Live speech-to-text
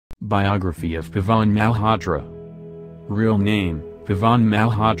Biography of Pavan Malhotra. Real name, Pavan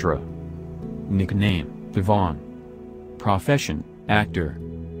Malhotra. Nickname, Pavan. Profession, actor.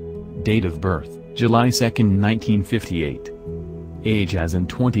 Date of birth, July 2, 1958. Age as in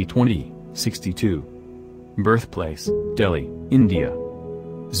 2020, 62. Birthplace, Delhi, India.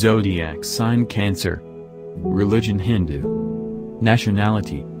 Zodiac sign Cancer. Religion Hindu.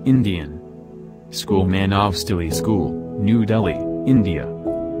 Nationality, Indian. School Manavstali School, New Delhi, India.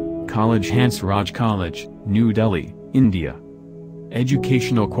 College Hansraj College, New Delhi, India.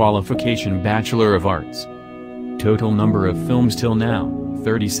 Educational qualification Bachelor of Arts. Total number of films till now,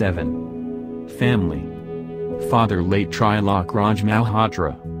 37. Family. Father late Trilok Raj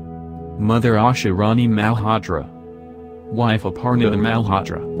Malhotra. Mother Asha Rani Malhotra. Wife Aparna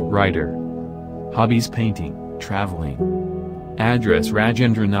Malhotra, writer. Hobbies painting, traveling. Address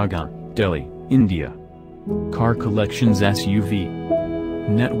Rajendra Nagar, Delhi, India. Car collections SUV.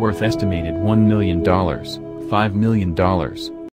 Net worth estimated $1 million, $5 million.